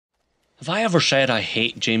Have I ever said I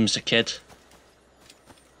hate James the Kid?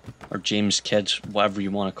 Or James Kid, whatever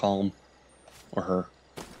you want to call him. Or her.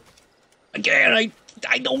 Again,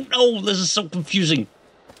 I don't know. This is so confusing.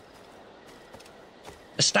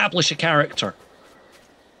 Establish a character.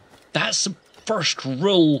 That's the first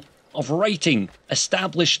rule of writing.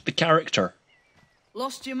 Establish the character.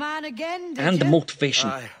 Lost your man again, did and you? the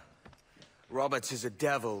motivation. Aye. Roberts is a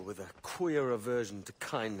devil with a queer aversion to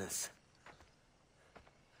kindness.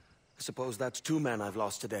 I suppose that's 2 men I've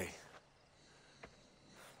lost today.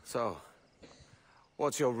 So,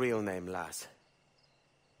 what's your real name, lass?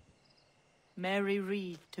 Mary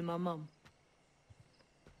Reed to my mum.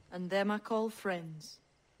 And them I call friends.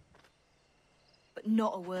 But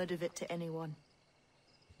not a word of it to anyone.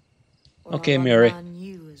 Or Okay, I'll Mary. unman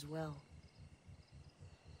you as well.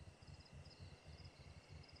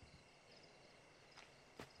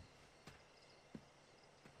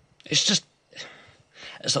 It's just...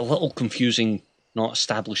 It's a little confusing not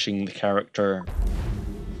establishing the character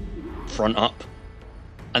front up.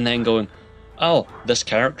 And then going, oh, this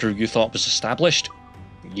character you thought was established?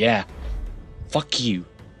 Yeah. Fuck you.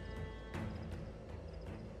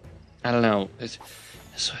 I don't know. It's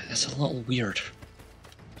a little weird.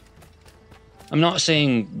 I'm not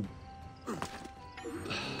saying...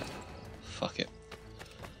 Fuck it.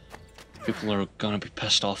 People are gonna be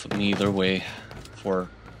pissed off at me either way for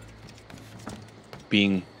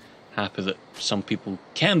being happy that some people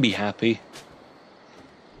can be happy.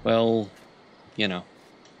 Well, you know.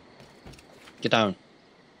 Get down.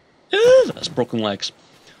 That's broken legs.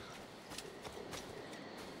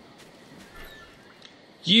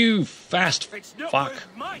 You fast fuck.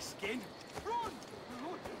 My skin.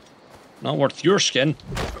 Not worth your skin.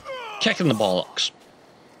 Kick in the bollocks.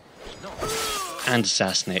 And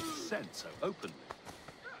assassinate. Sense so openly.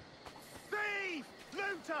 Thief!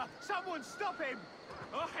 Looter! Someone stop him!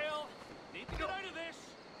 Oh hell! Need to get out of this.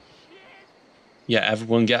 Shit! Yeah,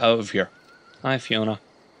 everyone get out of here. Hi, Fiona.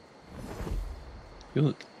 You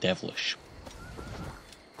look devilish.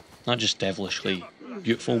 Not just devilishly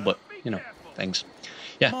beautiful, but, you know, things.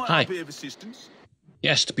 Yeah, Might hi. I be of assistance?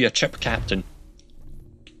 Yes, to be a ship captain.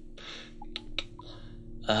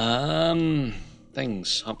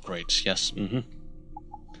 Things. Upgrades, yes,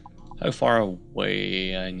 How far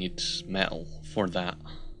away I need metal for that?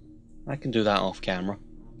 I can do that off camera.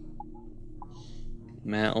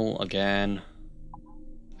 Metal again.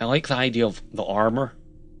 I like the idea of the armor.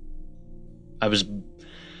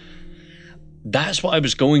 That's what I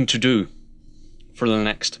was going to do for the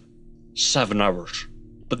next 7 hours.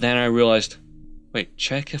 But then I realized, wait,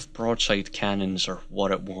 check if broadside cannons are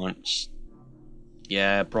what it wants.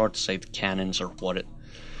 Yeah, broadside cannons are what it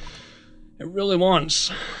really wants.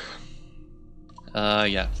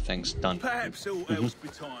 Yeah, things done. Perhaps all else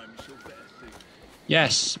betimes you'll better see.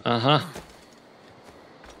 Yes, I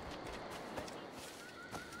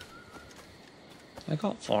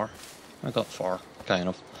got far, kind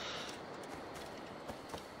of.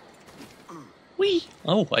 Whee!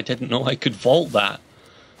 Oh, I didn't know I could vault that.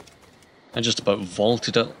 I just about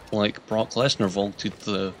vaulted it like Brock Lesnar vaulted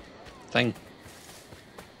the thing.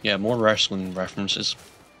 Yeah, more wrestling references.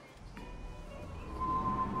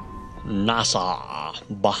 NASA,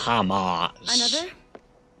 Bahamas. Another?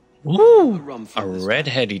 Ooh, a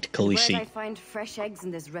red-headed Where'd Khaleesi. I find fresh eggs in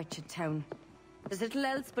this wretched town? There's little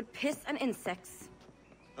else but piss and insects.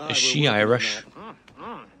 Is she Irish?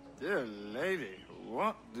 Dear lady,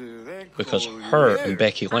 what do they call Because her you? and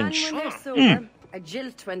Becky And Lynch. when they're sober, a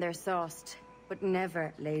jilt when they're sauced, but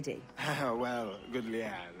never lady. Well, good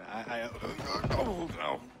Leanne, oh,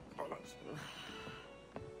 no.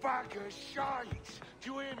 Bag of shite!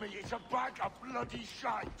 Do you hear me? It's a bag of bloody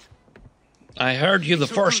shite! I heard you the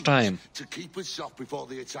It's a first ruse time. to keep us off before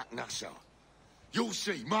they attack Nassau. You'll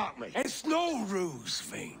see, mark me. It's no ruse,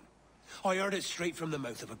 Fiend. I heard it straight from the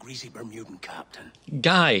mouth of a greasy Bermudan captain.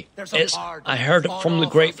 Guy, There's a it's. pardon I heard it from the on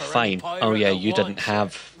offer for any grapevine. pirate Oh yeah, that you didn't wants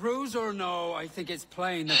have. Ruse or no, I think it's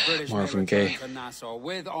plain the British Marvin may Gaye. return to Nassau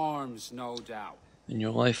with arms, no doubt. In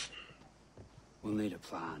your life. We'll need a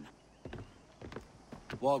plan.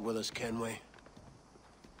 Walk with us, can we?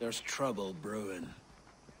 There's trouble brewing.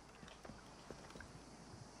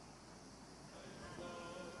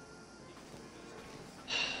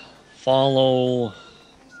 Follow,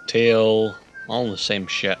 tail, all the same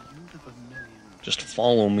shit. Just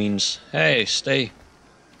follow means, hey, stay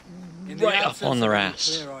In the right up absence on of their any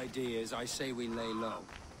ass. Clear ideas, I say we lay low.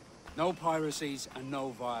 No piracies and no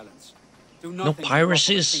violence. Do nothing to ruffle the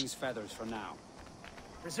piracies? king's feathers for now.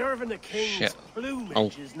 Preserving the king's Shit.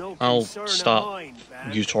 plumage is no I'll concern stop of mine,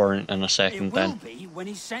 man. U-turn in a It second will then. be when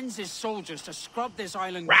he sends his soldiers to scrub this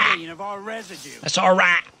island Rah! clean of our residue. That's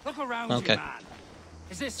alright. Look around Okay. you, man.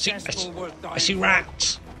 Is this See, cesspool worth dying I see for?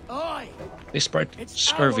 rats. Aye, They spread it's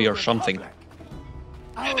scurvy our or something. republic.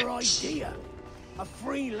 Our idea. A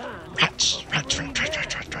free land. Rats.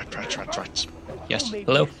 Yes,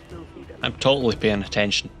 hello? I'm totally paying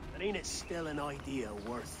attention. But ain't it still an idea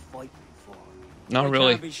worth fighting for? Not I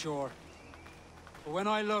really. can't be sure. But when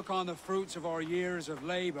I look on the fruits of our years of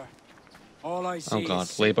labor, all I see God,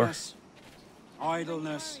 is labour. sickness,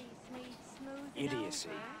 idleness, idiocy.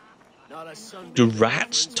 Not a Sunday Do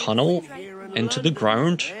rats difference tunnel here in into the London,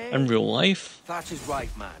 ground eh? in real life? Thatch is right,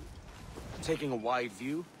 man. Taking a wide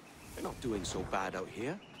view, we're not doing so bad out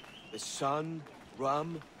here. There's sun,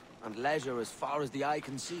 rum, and leisure as far as the eye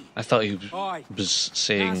can see. I thought he Aye. was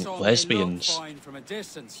saying That's all may lesbians. look fine from a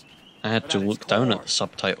distance, I had but to at its look down at core, the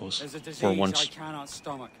subtitles there's a disease for I once. cannot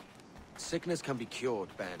stomach. Sickness can be cured,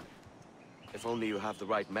 Ben. If only you have the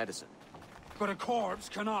right medicine. But a corpse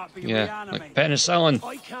cannot be Yeah, reanimated. like penicillin.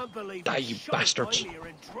 I can't believe Die, the you shite bastards. I hear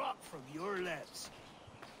and drop from your lips.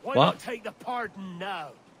 Why What? not take the pardon now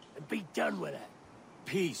and be done with it?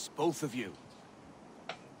 Peace, both of you.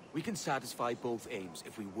 We can satisfy both aims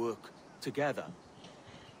if we work together.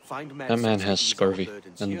 Find That medicine man to has ease our scurvy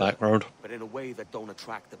burdens in the here, background. but in a way that don't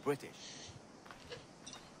attract the British.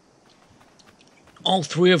 All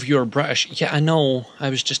three of you are British. Yeah, I know. I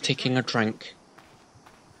was just taking a drink.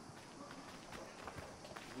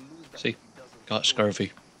 See? Got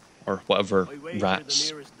scurvy. Or whatever I wait for rats.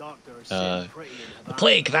 the nearest doctor Uh, sitting pretty in The Havana.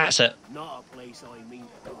 plague, that's it. Not a place I mean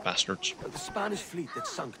to go. Bastards. The Spanish fleet that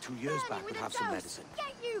sunk 2 years back would have some medicine.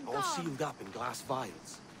 All sealed up in glass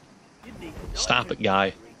vials. You'd need the Stop doctor it, guy.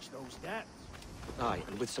 to reach those depths. Aye,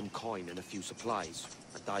 and with some coin and a few supplies,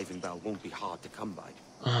 a diving bell won't be hard to come by.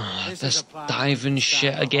 This is This a plan diving to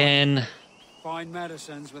shit stand behind. again. Find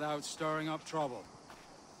medicines without stirring up trouble.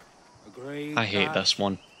 Agreed. I hate Dad? this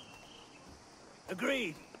one.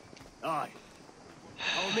 Agreed. Aye.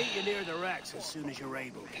 I'll meet you near the racks as soon as you're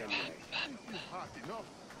able, Kenway.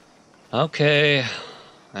 Okay.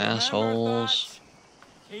 Remember, Assholes. Thatch,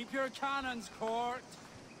 keep your cannons court.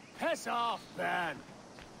 Piss off, man.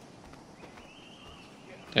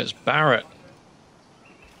 It's Barrett.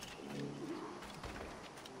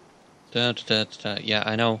 Yeah,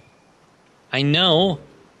 I know. I know.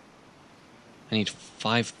 I need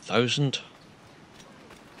 5,000.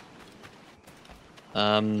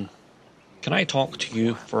 Can I talk to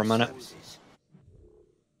you for a minute?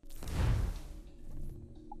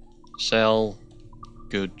 Sell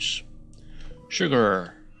goods.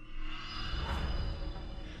 Sugar.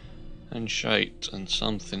 And shite and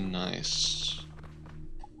something nice.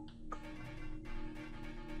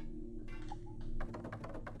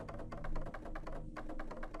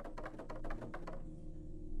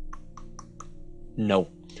 No.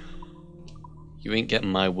 You ain't getting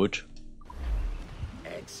my wood.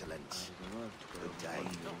 Excellent. Good day.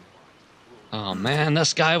 Oh man,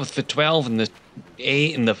 this guy with the 12 and the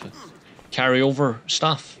 8 and the carryover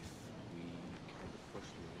stuff.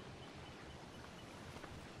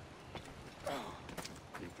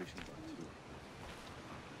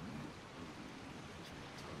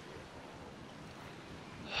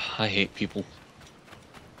 I hate people.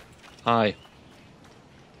 Hi.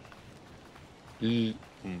 You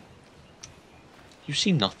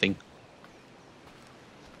see nothing.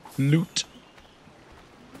 Loot.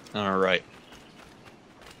 Alright.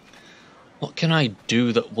 What can I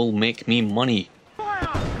do that will make me money?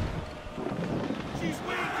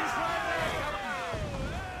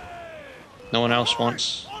 No one else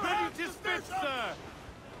wants.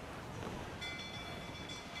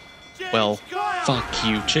 Well, fuck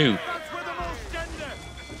you too.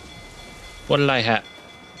 What did I hit?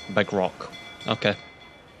 Big rock. Okay.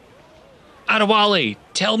 Adewale,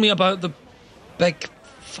 tell me about the big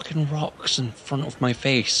fucking rocks in front of my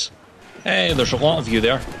face. Hey, there's a lot of you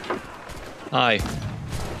there. Hi.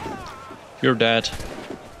 You're dead.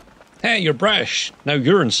 Hey, you're British. Now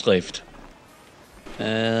you're enslaved.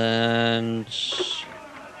 And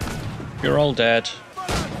you're all dead.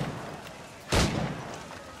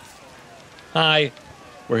 Hi.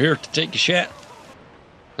 We're here to take a shit.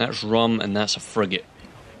 That's rum and that's a frigate.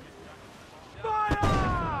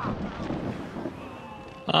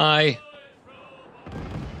 Hi.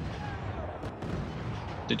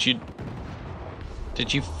 Did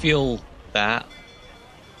you feel that?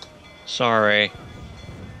 Sorry.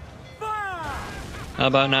 How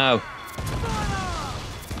about now?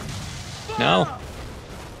 No?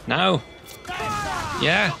 No?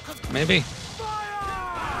 Yeah, maybe.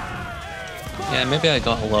 Yeah, maybe I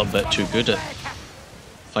got a little bit too good at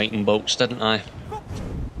fighting boats, didn't I?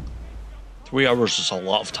 3 hours is a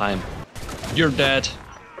lot of time. You're dead.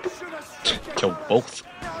 Kill both.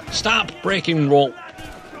 Stop breaking rope.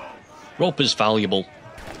 Rope is valuable.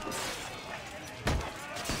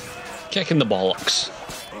 Kick in the bollocks.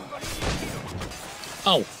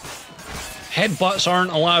 Oh. Headbutts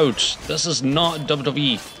aren't allowed. This is not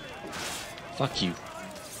WWE. Fuck you.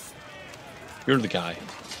 You're the guy.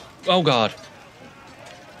 Oh god.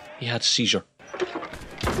 He had a seizure.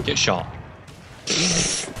 Get shot.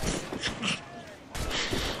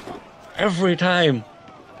 Every time.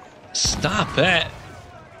 Stop it.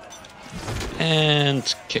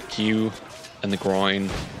 And kick you in the groin.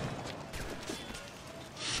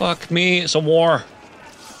 Fuck me, it's a war.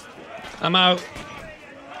 I'm out.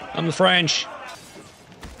 I'm the French.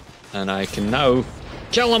 And I can now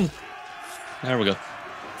kill him. There we go.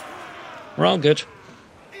 We're all good.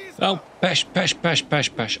 Oh, pesh, pesh, pesh,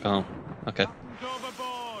 pesh, pesh. Oh, okay.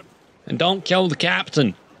 And don't kill the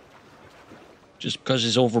captain. Just because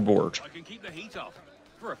he's overboard. I can keep the heat off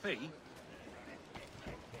for a fee.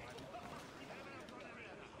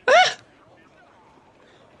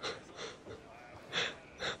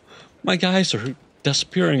 My guys are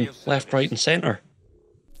disappearing left, right, and center.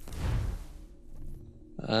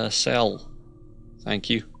 Sell. Thank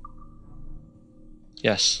you.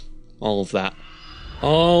 Yes, all of that.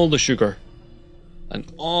 All the sugar.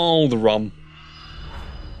 And all the rum.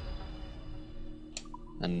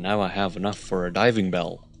 And now I have enough for a diving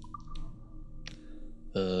bell.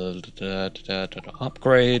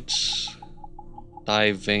 Upgrades.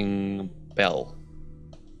 Diving bell.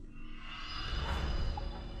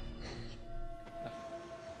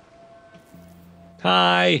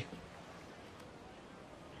 Hi.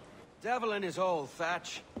 Devil in his hole,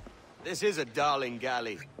 Thatch. This is a darling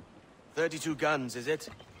galley. 32 guns, is it?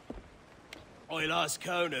 I lost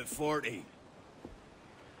count at 40.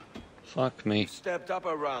 Fuck me. Stepped up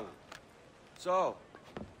a rung. So,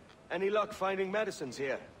 any luck finding medicines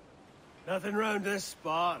here? Nothing round this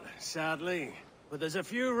spot, sadly. But there's a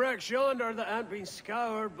few wrecks yonder that ain't been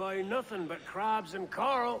scoured by nothing but crabs and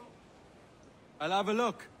coral. I'll have a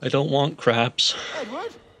look. I don't want crabs.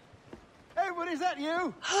 Edward? Edward, is that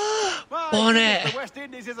you? My Bonnet! goodness, the West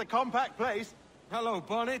Indies is a compact place. Hello,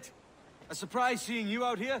 Bonnet. A surprise seeing you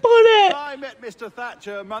out here. Bonnet! I met Mr.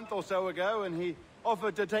 Thatcher a month or so ago, and he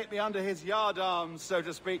offered to take me under his yardarms, so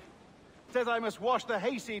to speak. Says I must wash the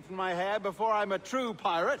hayseed from my hair before I'm a true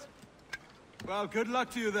pirate. Well, good luck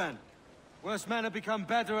to you then. Worst men have become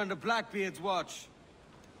better under Blackbeard's watch.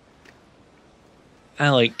 I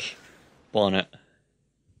like Bonnet.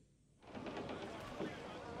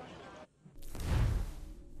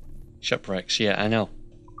 Shipwrecks, yeah, I know.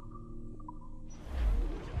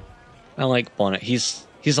 I like Bonnet. He's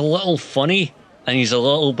a little funny and he's a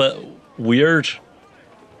little bit weird.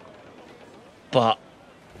 But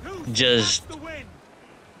just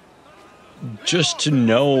to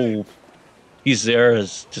know he's there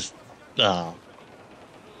is just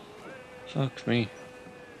fuck me.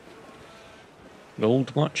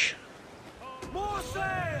 Gold much?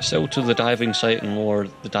 Sail to the diving site and lower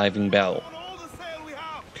the diving bell.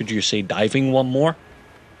 Could you say diving one more?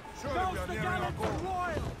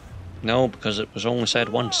 No, because it was only said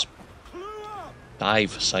once.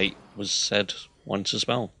 Dive site was said once as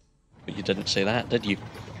well. But you didn't say that, did you?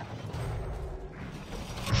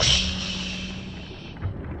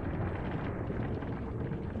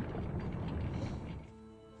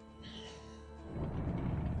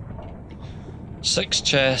 Six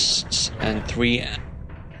chests and 3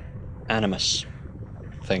 animus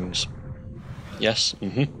things. Yes,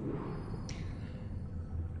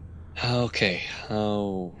 Okay,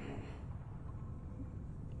 oh.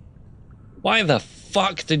 Why the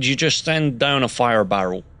fuck did you just send down a fire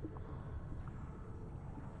barrel?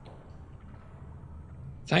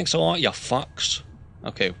 Thanks a lot, you fucks.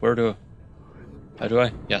 Okay, how do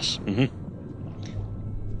I? Yes,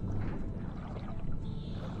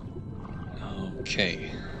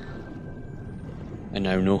 Okay. I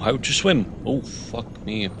now know how to swim. Oh, fuck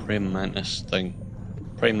me, a praying mantis thing.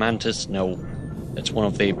 Praying mantis? No. It's one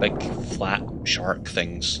of the big, flat shark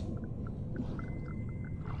things.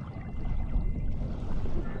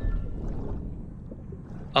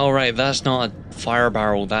 Oh, right, that's not a fire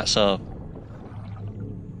barrel, that's a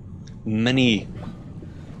mini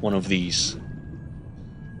one of these.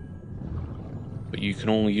 But you can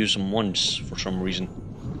only use them once for some reason.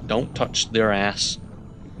 Don't touch their ass.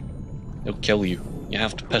 They'll kill you. You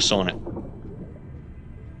have to piss on it.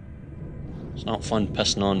 It's not fun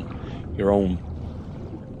pissing on your own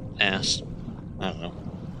ass. I don't know.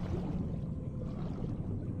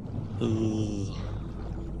 Ugh.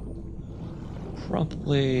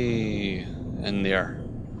 Probably in there.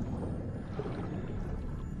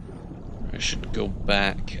 I should go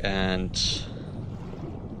back and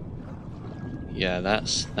Yeah,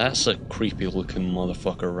 that's a creepy looking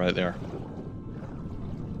motherfucker right there.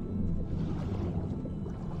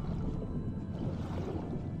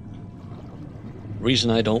 Reason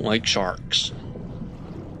I don't like sharks.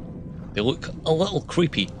 They look a little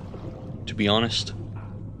creepy, to be honest.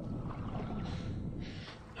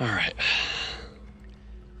 Alright.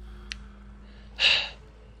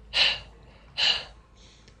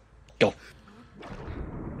 Go.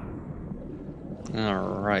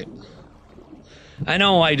 Alright. I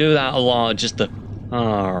know I do that a lot, just to...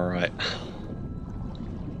 Alright.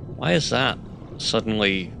 Why is that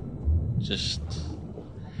suddenly just...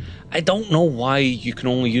 I don't know why you can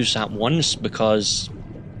only use that once, because...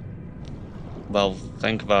 Well,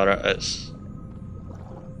 think about it, it's...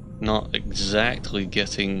 not exactly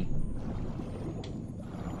getting...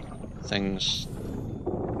 things...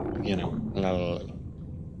 You know... La la la.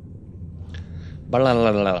 Ba la la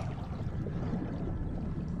la la.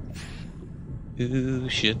 Ooh,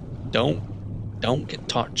 shit. Don't get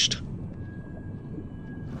touched.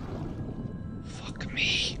 Fuck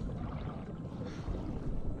me.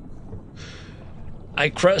 I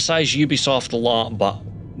criticize Ubisoft a lot, but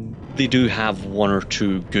they do have one or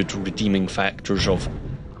two good redeeming factors of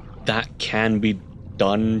that can be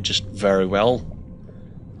done just very well.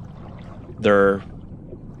 The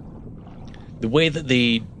way that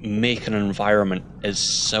they make an environment is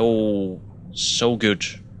so good.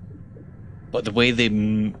 But the way they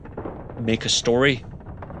make a story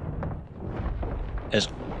is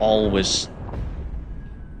always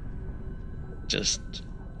just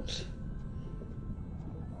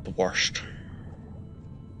the worst.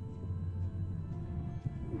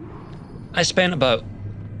 I spent about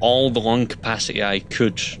all the lung capacity I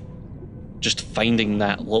could just finding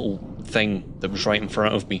that little thing that was right in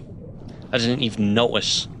front of me. I didn't even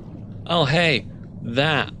notice. Oh hey,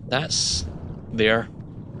 that's there.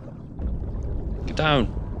 Get down.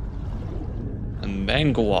 And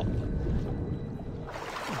then go up.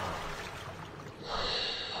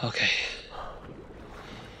 Okay.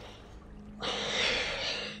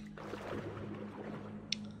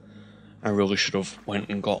 I really should have went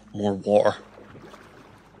and got more water.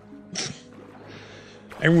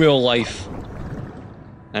 In real life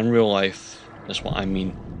is what I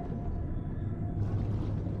mean.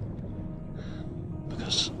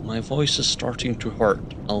 Because my voice is starting to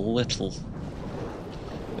hurt a little.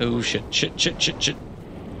 Oh shit.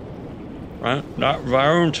 Right, not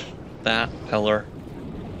round that pillar.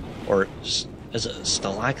 Or is it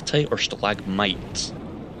stalactite or stalagmite?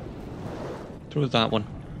 Through that one.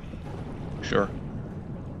 Sure.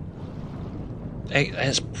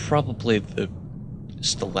 It's probably the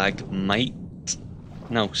stalagmite.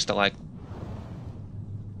 No,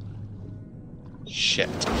 Shit.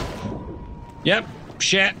 Yep,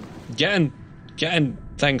 shit. Get in.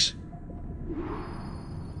 Thanks.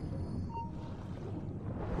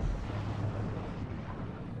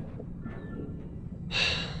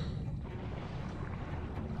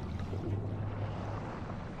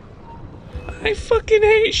 I fucking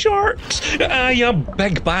hate sharks! Ah, you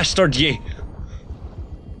big bastard, you!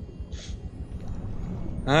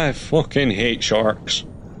 I fucking hate sharks.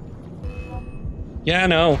 Yeah, I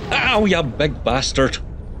know. Ow, you big bastard!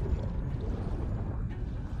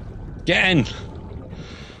 Get in!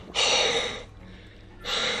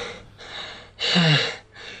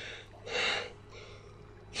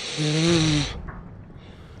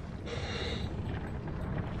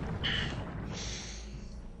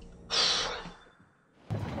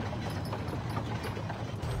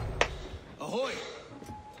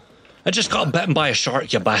 I just got bitten by a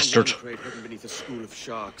shark, you bastard. Hidden beneath a school of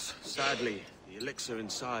sharks. Sadly, the elixir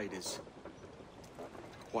inside is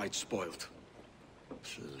quite spoiled.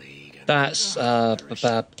 That's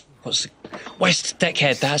what's West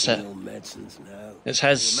Dickhead? That's it. It's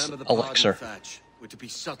his elixir. We're to be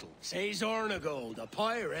subtle. Says Ornagold, a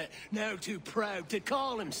pirate, now too proud to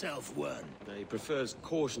call himself one. He prefers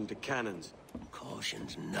caution to cannons.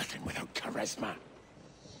 Caution's nothing without charisma.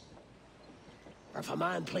 Or if a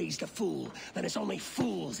man plays the fool, then it's only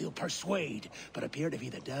fools he'll persuade, but appear to be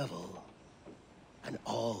the devil. And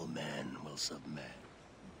all men will submit.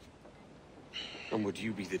 And would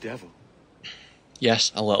you be the devil?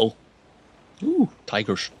 Yes, a little. Ooh,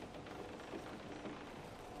 tigers.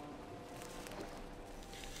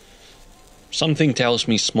 Something tells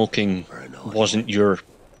me smoking wasn't your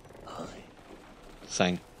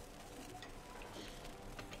thing.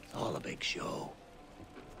 It's all a big show.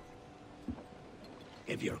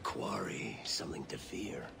 Give your quarry something to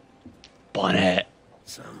fear. Bonnet.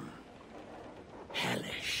 Some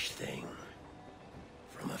hellish thing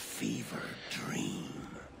from a fevered dream.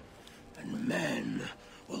 And men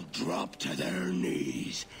will drop to their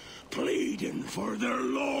knees, pleading for their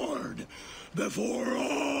lord before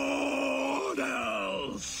all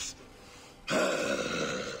else.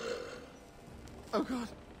 Oh, God.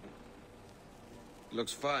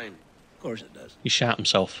 Looks fine. Of course it does. He shat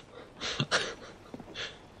himself.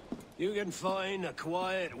 You can find a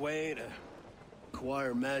quiet way to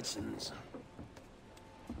acquire medicines.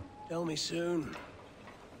 Tell me soon.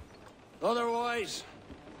 Otherwise,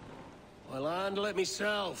 I'll handle it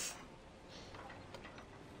myself.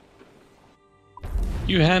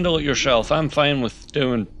 You handle it yourself. I'm fine with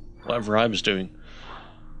doing whatever I was doing.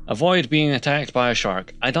 Avoid being attacked by a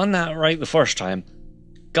shark. I done that right the first time.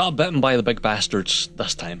 Got bitten by the big bastards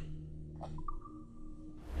this time.